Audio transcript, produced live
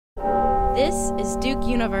This is Duke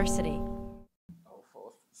University. Our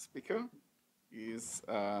fourth speaker is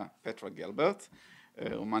Petra Gelbart,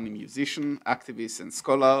 a Romani musician, activist, and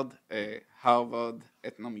scholar, a Harvard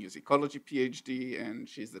ethnomusicology PhD, and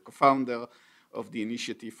she's the co-founder of the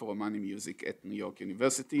Initiative for Romani Music at New York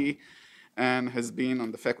University, and has been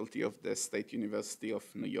on the faculty of the State University of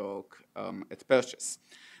New York at Purchase.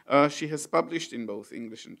 She has published in both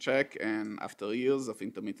English and Czech, and after years of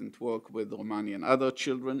intermittent work with Romani and other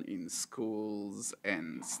children in schools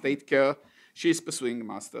and state care, she is pursuing a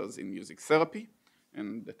master's in music therapy,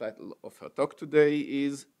 and the title of her talk today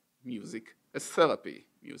is Music as Therapy,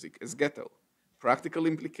 Music as Ghetto, Practical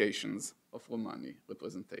Implications of Romani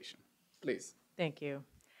Representation. Please. Thank you.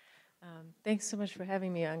 Thanks so much for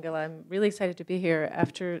having me, Angela. I'm really excited to be here.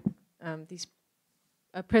 After these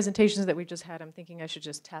presentations that we just had, I'm thinking I should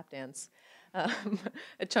just tap dance.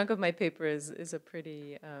 A chunk of my paper is a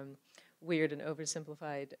pretty weird and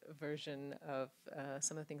oversimplified version of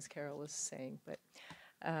some of the things Carol was saying, but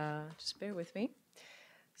just bear with me.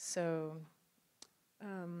 So,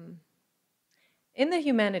 in the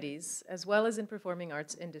humanities, as well as in performing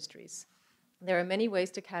arts industries, there are many ways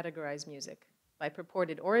to categorize music: by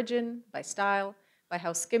purported origin, by style, by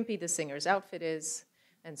how skimpy the singer's outfit is,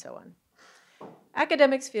 and so on.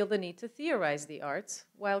 Academics feel the need to theorize the arts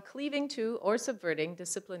while cleaving to or subverting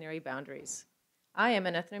disciplinary boundaries. I am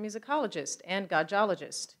an ethnomusicologist and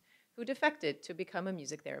gajologist who defected to become a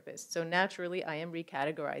music therapist, so naturally I am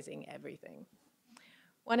recategorizing everything.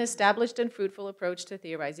 One established and fruitful approach to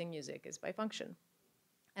theorizing music is by function.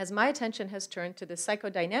 As my attention has turned to the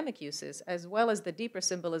psychodynamic uses as well as the deeper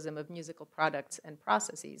symbolism of musical products and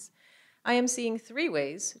processes, I am seeing three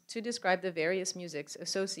ways to describe the various musics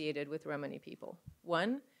associated with Romani people.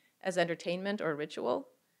 One, as entertainment or ritual.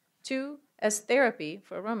 Two, as therapy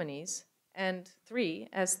for Romanis. And three,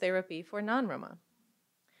 as therapy for non-Roma.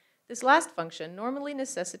 This last function normally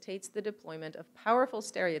necessitates the deployment of powerful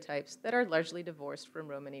stereotypes that are largely divorced from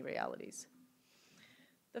Romani realities.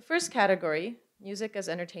 The first category, music as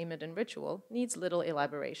entertainment and ritual, needs little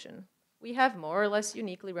elaboration. We have more or less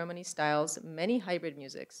uniquely Romani styles, many hybrid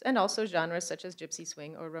musics, and also genres such as gypsy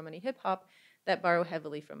swing or Romani hip-hop that borrow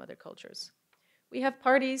heavily from other cultures. We have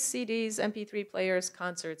parties, CDs, MP3 players,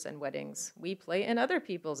 concerts, and weddings. We play in other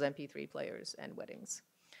people's MP3 players and weddings.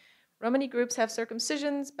 Romani groups have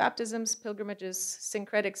circumcisions, baptisms, pilgrimages,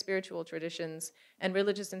 syncretic spiritual traditions, and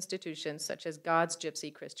religious institutions such as God's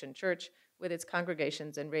Gypsy Christian Church with its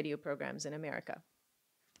congregations and radio programs in America.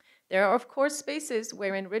 There are, of course, spaces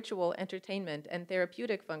wherein ritual, entertainment, and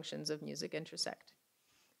therapeutic functions of music intersect.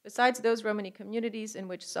 Besides those Romani communities in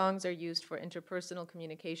which songs are used for interpersonal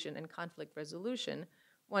communication and conflict resolution,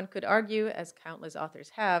 one could argue, as countless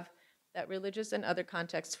authors have, that religious and other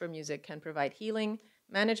contexts for music can provide healing,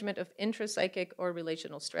 management of intrapsychic or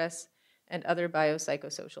relational stress, and other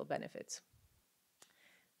biopsychosocial benefits.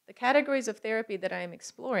 The categories of therapy that I am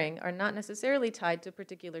exploring are not necessarily tied to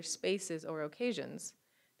particular spaces or occasions.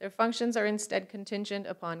 Their functions are instead contingent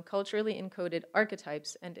upon culturally encoded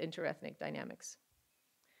archetypes and interethnic dynamics.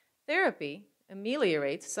 Therapy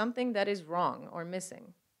ameliorates something that is wrong or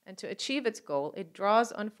missing, and to achieve its goal, it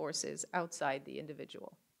draws on forces outside the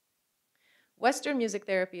individual. Western music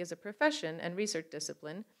therapy as a profession and research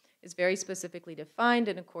discipline is very specifically defined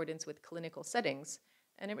in accordance with clinical settings,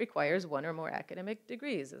 and it requires one or more academic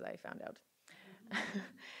degrees, as I found out.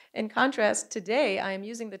 In contrast, today I am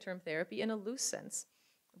using the term therapy in a loose sense,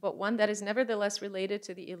 but one that is nevertheless related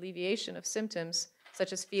to the alleviation of symptoms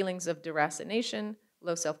such as feelings of deracination,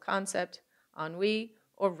 low self-concept, ennui,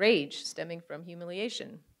 or rage stemming from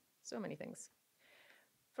humiliation. So many things.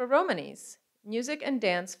 For Romanis, music and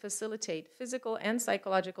dance facilitate physical and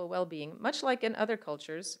psychological well-being, much like in other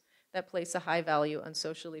cultures that place a high value on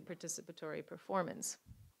socially participatory performance.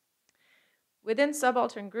 Within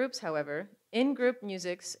subaltern groups, however, in-group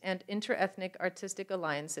musics and interethnic artistic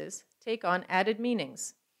alliances take on added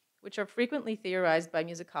meanings, which are frequently theorized by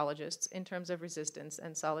musicologists in terms of resistance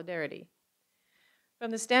and solidarity.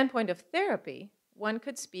 From the standpoint of therapy, one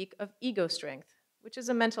could speak of ego strength, which is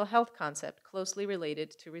a mental health concept closely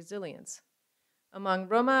related to resilience. Among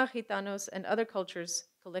Roma, Gitanos, and other cultures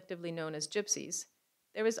collectively known as gypsies,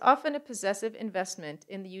 there is often a possessive investment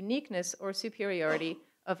in the uniqueness or superiority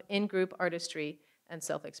of in-group artistry and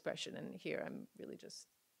self-expression. And here I'm really just,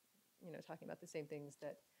 talking about the same things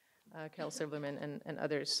that Carol Silverman and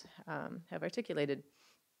others have articulated.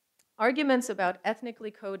 Arguments about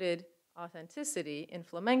ethnically coded authenticity in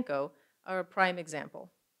flamenco are a prime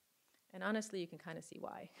example. And honestly, you can kind of see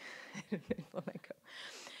why in flamenco.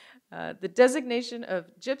 The designation of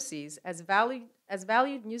gypsies as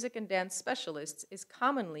valued music and dance specialists is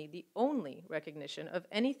commonly the only recognition of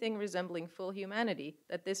anything resembling full humanity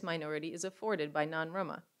that this minority is afforded by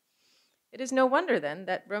non-Roma. It is no wonder, then,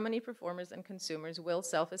 that Romani performers and consumers will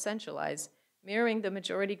self-essentialize, mirroring the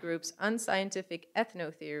majority group's unscientific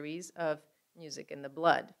ethnotheories of music in the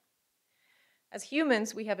blood. As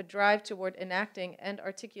humans, we have a drive toward enacting and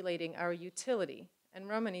articulating our utility, and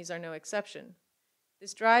Romanis are no exception.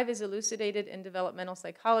 This drive is elucidated in developmental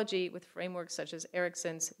psychology with frameworks such as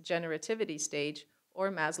Erikson's generativity stage or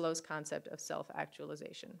Maslow's concept of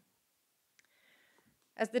self-actualization.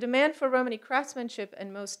 As the demand for Romani craftsmanship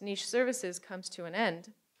and most niche services comes to an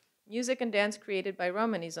end, music and dance created by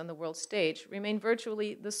Romanis on the world stage remain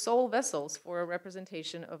virtually the sole vessels for a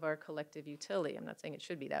representation of our collective utility. I'm not saying it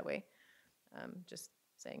should be that way, just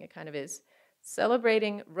saying it kind of is.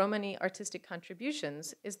 Celebrating Romani artistic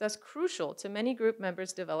contributions is thus crucial to many group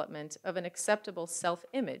members' development of an acceptable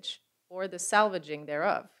self-image, or the salvaging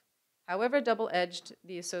thereof, however double-edged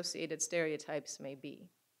the associated stereotypes may be.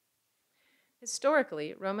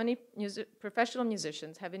 Historically, Romani professional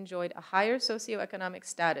musicians have enjoyed a higher socioeconomic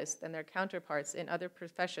status than their counterparts in other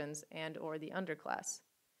professions and/or the underclass.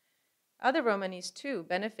 Other Romanis, too,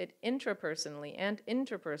 benefit intrapersonally and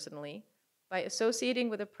interpersonally by associating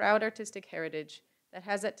with a proud artistic heritage that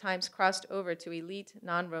has at times crossed over to elite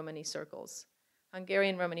non-Romani circles.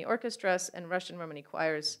 Hungarian Romani orchestras and Russian Romani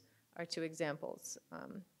choirs are two examples.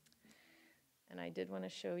 And I did want to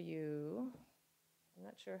show you, I'm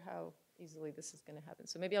not sure how easily this is going to happen,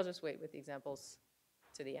 so maybe I'll just wait with the examples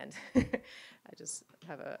to the end. I just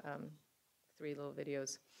have 3 little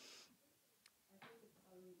videos.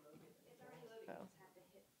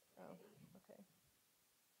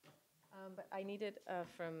 But I need it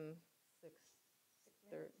from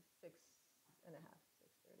 6:30.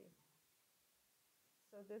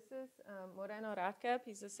 So this is Moreno Radkeb.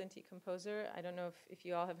 He's a Sinti composer. I don't know if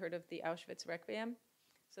you all have heard of the Auschwitz Requiem.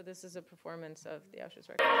 So this is a performance of the Auschwitz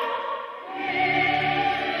Requiem.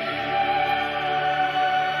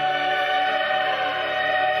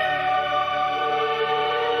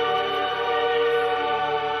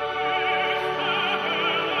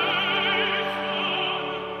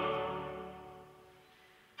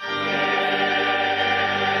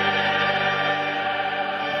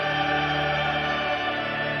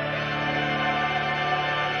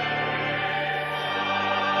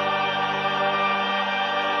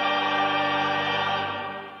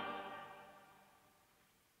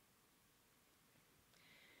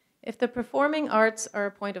 If the performing arts are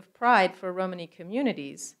a point of pride for Romani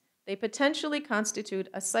communities, they potentially constitute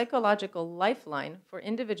a psychological lifeline for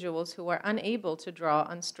individuals who are unable to draw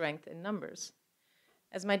on strength in numbers.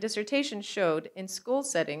 As my dissertation showed, in school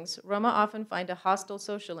settings, Roma often find a hostile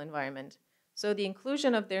social environment, so the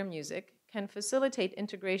inclusion of their music can facilitate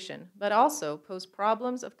integration, but also pose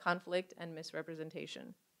problems of conflict and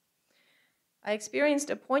misrepresentation. I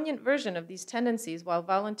experienced a poignant version of these tendencies while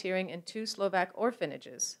volunteering in 2 Slovak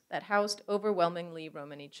orphanages that housed overwhelmingly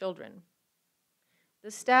Romani children.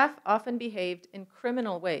 The staff often behaved in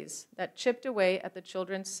criminal ways that chipped away at the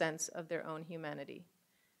children's sense of their own humanity.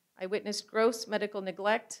 I witnessed gross medical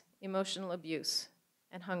neglect, emotional abuse,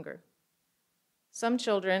 and hunger. Some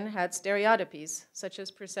children had stereotypes, such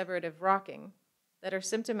as perseverative rocking, that are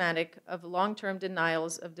symptomatic of long-term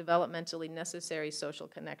denials of developmentally necessary social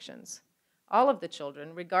connections. All of the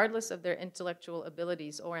children, regardless of their intellectual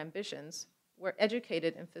abilities or ambitions, were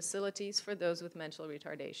educated in facilities for those with mental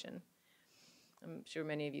retardation. I'm sure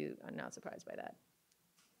many of you are not surprised by that.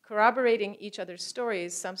 Corroborating each other's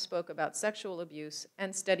stories, some spoke about sexual abuse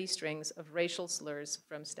and steady strings of racial slurs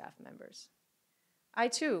from staff members. I,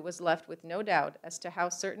 too, was left with no doubt as to how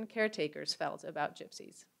certain caretakers felt about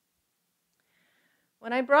gypsies.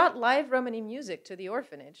 When I brought live Romani music to the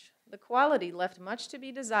orphanage, the quality left much to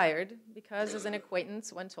be desired because, as an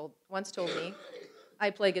acquaintance once told me, I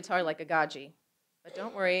play guitar like a gaji. But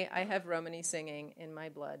don't worry, I have Romani singing in my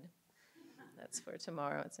blood. That's for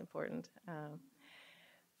tomorrow, it's important.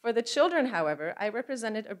 For the children, however, I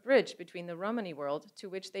represented a bridge between the Romani world, to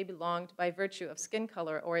which they belonged by virtue of skin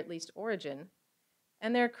color or at least origin,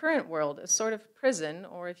 and their current world, a sort of prison,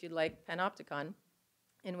 or if you like, panopticon,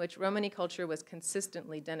 in which Romani culture was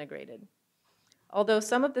consistently denigrated. Although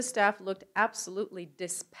some of the staff looked absolutely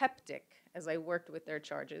dyspeptic as I worked with their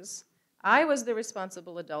charges, I was the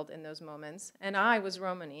responsible adult in those moments, and I was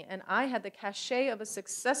Romani, and I had the cachet of a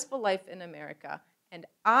successful life in America, and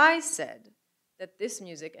I said that this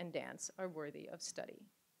music and dance are worthy of study.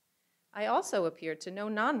 I also appeared to know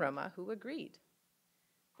non-Roma who agreed.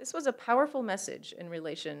 This was a powerful message in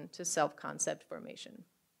relation to self-concept formation.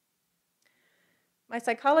 My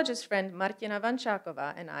psychologist friend Martina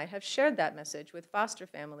Vančáková and I have shared that message with foster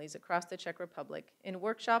families across the Czech Republic in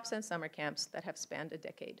workshops and summer camps that have spanned a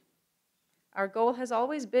decade. Our goal has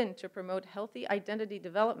always been to promote healthy identity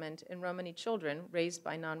development in Romani children raised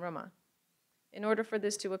by non-Roma. In order for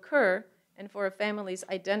this to occur, and for a family's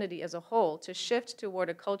identity as a whole to shift toward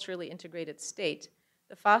a culturally integrated state,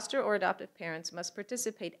 the foster or adoptive parents must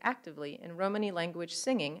participate actively in Romani language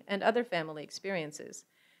singing and other family experiences,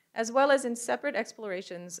 as well as in separate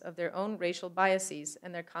explorations of their own racial biases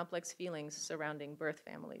and their complex feelings surrounding birth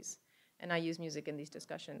families. And I use music in these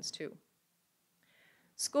discussions too.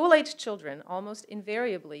 School-aged children almost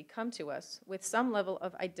invariably come to us with some level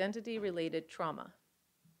of identity-related trauma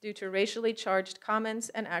due to racially charged comments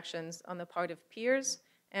and actions on the part of peers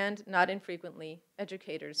and, not infrequently,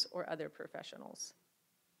 educators or other professionals.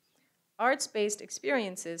 Arts-based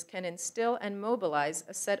experiences can instill and mobilize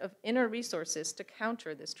a set of inner resources to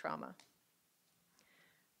counter this trauma.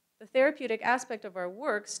 The therapeutic aspect of our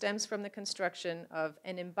work stems from the construction of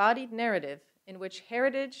an embodied narrative in which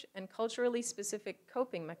heritage and culturally specific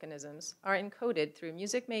coping mechanisms are encoded through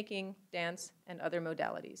music making, dance, and other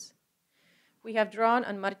modalities. We have drawn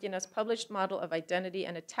on Martina's published model of identity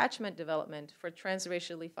and attachment development for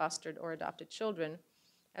transracially fostered or adopted children,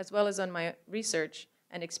 as well as on my research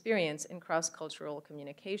and experience in cross-cultural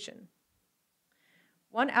communication.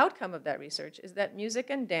 One outcome of that research is that music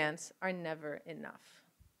and dance are never enough.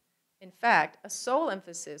 In fact, a sole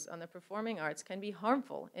emphasis on the performing arts can be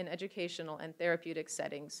harmful in educational and therapeutic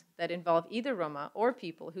settings that involve either Roma or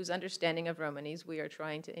people whose understanding of Romanis we are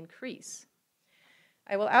trying to increase.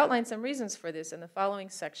 I will outline some reasons for this in the following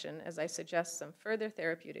section as I suggest some further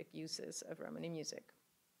therapeutic uses of Romani music.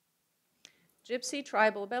 Gypsy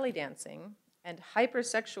tribal belly dancing and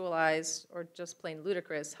hypersexualized or just plain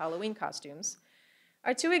ludicrous Halloween costumes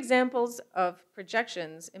are two examples of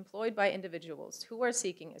projections employed by individuals who are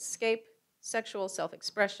seeking escape, sexual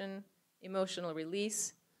self-expression, emotional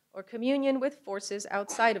release, or communion with forces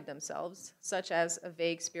outside of themselves, such as a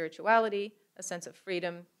vague spirituality, a sense of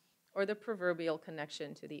freedom, or the proverbial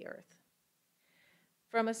connection to the earth.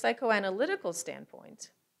 From a psychoanalytical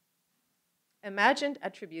standpoint, imagined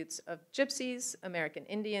attributes of gypsies, American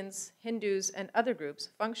Indians, Hindus, and other groups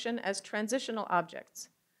function as transitional objects.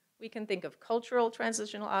 We can think of cultural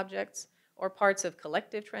transitional objects or parts of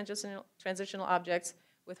collective transitional objects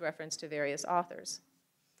with reference to various authors.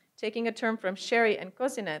 Taking a term from Sherry and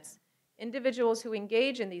Kozinets, individuals who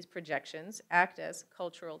engage in these projections act as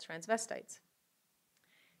cultural transvestites.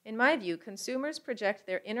 In my view, consumers project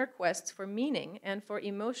their inner quests for meaning and for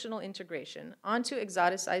emotional integration onto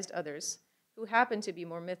exoticized others who happen to be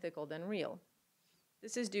more mythical than real.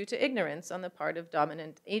 This is due to ignorance on the part of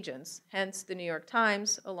dominant agents, hence the New York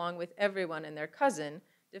Times, along with everyone and their cousin,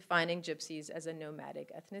 defining gypsies as a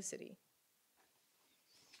nomadic ethnicity.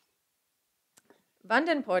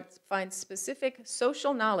 Vandenpoort finds specific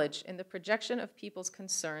social knowledge in the projection of people's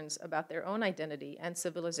concerns about their own identity and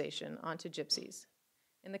civilization onto gypsies.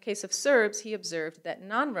 In the case of Serbs, he observed that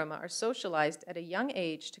non-Roma are socialized at a young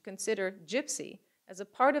age to consider gypsy as a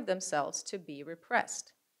part of themselves to be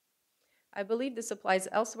repressed. I believe this applies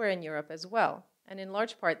elsewhere in Europe as well, and in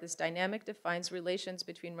large part this dynamic defines relations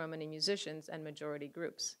between Romani musicians and majority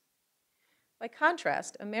groups. By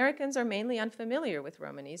contrast, Americans are mainly unfamiliar with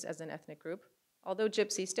Romanis as an ethnic group, although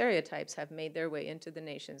gypsy stereotypes have made their way into the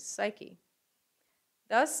nation's psyche.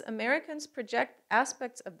 Thus, Americans project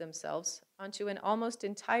aspects of themselves onto an almost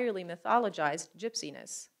entirely mythologized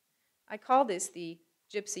gypsiness. I call this the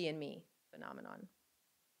gypsy in me phenomenon.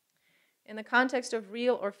 In the context of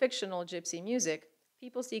real or fictional gypsy music,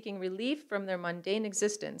 people seeking relief from their mundane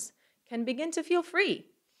existence can begin to feel free,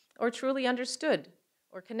 or truly understood,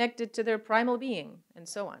 or connected to their primal being, and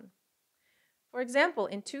so on. For example,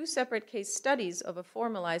 in two separate case studies of a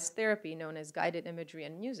formalized therapy known as guided imagery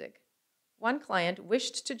and music, one client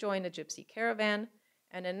wished to join a gypsy caravan,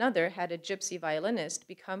 and another had a gypsy violinist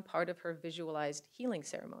become part of her visualized healing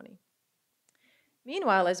ceremony.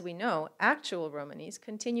 Meanwhile, as we know, actual Romanis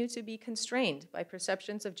continue to be constrained by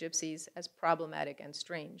perceptions of gypsies as problematic and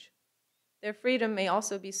strange. Their freedom may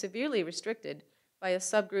also be severely restricted by a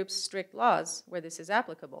subgroup's strict laws where this is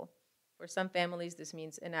applicable. For some families, this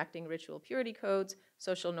means enacting ritual purity codes,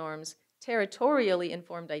 social norms, territorially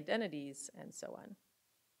informed identities, and so on.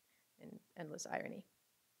 In endless irony.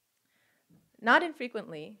 Not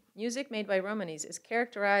infrequently, music made by Romanis is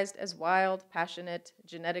characterized as wild, passionate,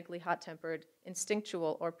 genetically hot-tempered,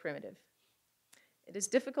 instinctual, or primitive. It is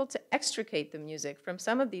difficult to extricate the music from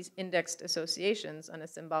some of these indexed associations on a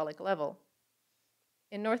symbolic level.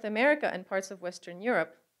 In North America and parts of Western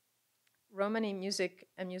Europe, Romani music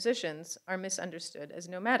and musicians are misunderstood as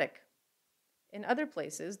nomadic. In other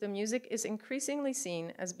places, the music is increasingly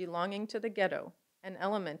seen as belonging to the ghetto, an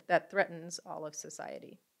element that threatens all of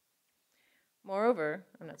society. Moreover,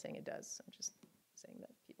 I'm not saying it does, I'm just saying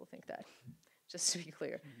that people think that, just to be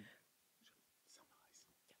clear.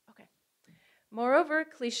 Okay. Moreover,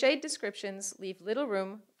 cliched descriptions leave little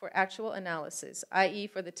room for actual analysis, i.e.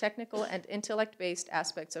 for the technical and intellect-based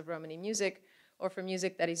aspects of Romani music, or for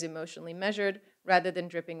music that is emotionally measured rather than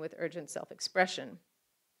dripping with urgent self-expression.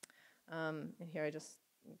 And here I just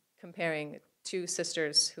comparing two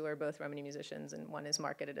sisters who are both Romani musicians, and one is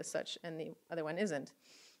marketed as such and the other one isn't.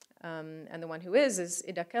 And the one who is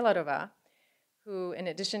Ida Kelarova, who, in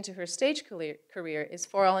addition to her stage career, is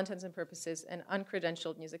for all intents and purposes an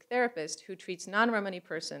uncredentialed music therapist who treats non-Romani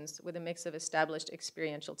persons with a mix of established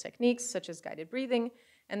experiential techniques such as guided breathing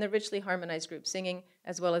and the richly harmonized group singing,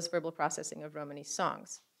 as well as verbal processing of Romani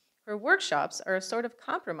songs. Her workshops are a sort of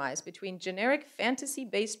compromise between generic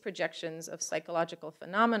fantasy-based projections of psychological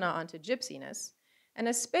phenomena onto gypsiness and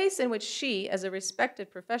a space in which she, as a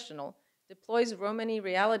respected professional, deploys Romani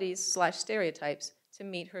realities/stereotypes to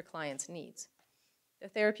meet her clients' needs. The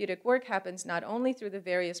therapeutic work happens not only through the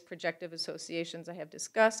various projective associations I have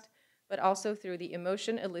discussed, but also through the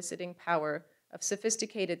emotion-eliciting power of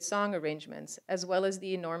sophisticated song arrangements, as well as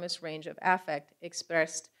the enormous range of affect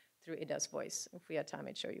expressed through Ida's voice. If we had time,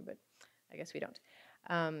 I'd show you, but I guess we don't.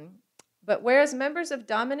 But whereas members of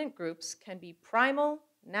dominant groups can be primal,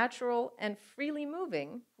 natural, and freely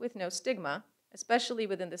moving with no stigma, especially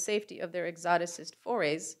within the safety of their exoticist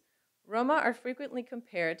forays, Roma are frequently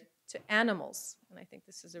compared to animals. And I think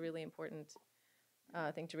this is a really important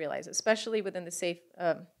thing to realize, especially within the safe,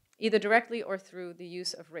 either directly or through the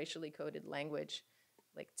use of racially coded language,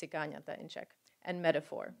 like tsikanyata in Czech, and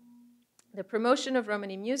metaphor. The promotion of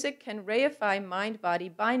Romani music can reify mind-body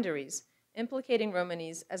binderies, implicating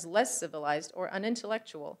Romanis as less civilized or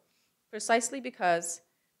unintellectual, precisely because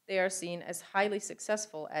they are seen as highly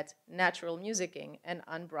successful at natural musicking and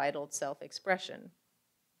unbridled self-expression.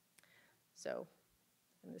 So,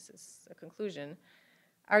 and this is a conclusion,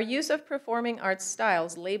 our use of performing arts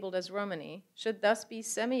styles labeled as Romani should thus be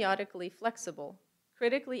semiotically flexible,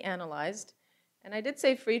 critically analyzed, and I did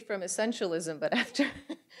say freed from essentialism, but after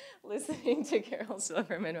listening to Carol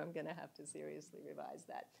Silverman, I'm going to have to seriously revise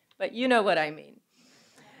that. But you know what I mean.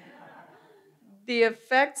 The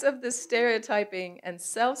effects of the stereotyping and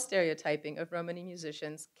self-stereotyping of Romani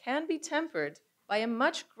musicians can be tempered by a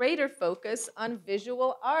much greater focus on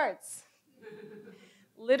visual arts,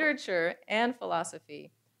 literature, and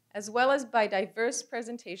philosophy, as well as by diverse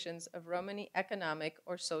presentations of Romani economic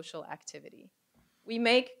or social activity. We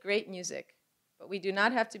make great music, but we do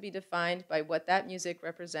not have to be defined by what that music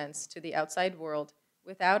represents to the outside world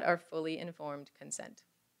without our fully informed consent.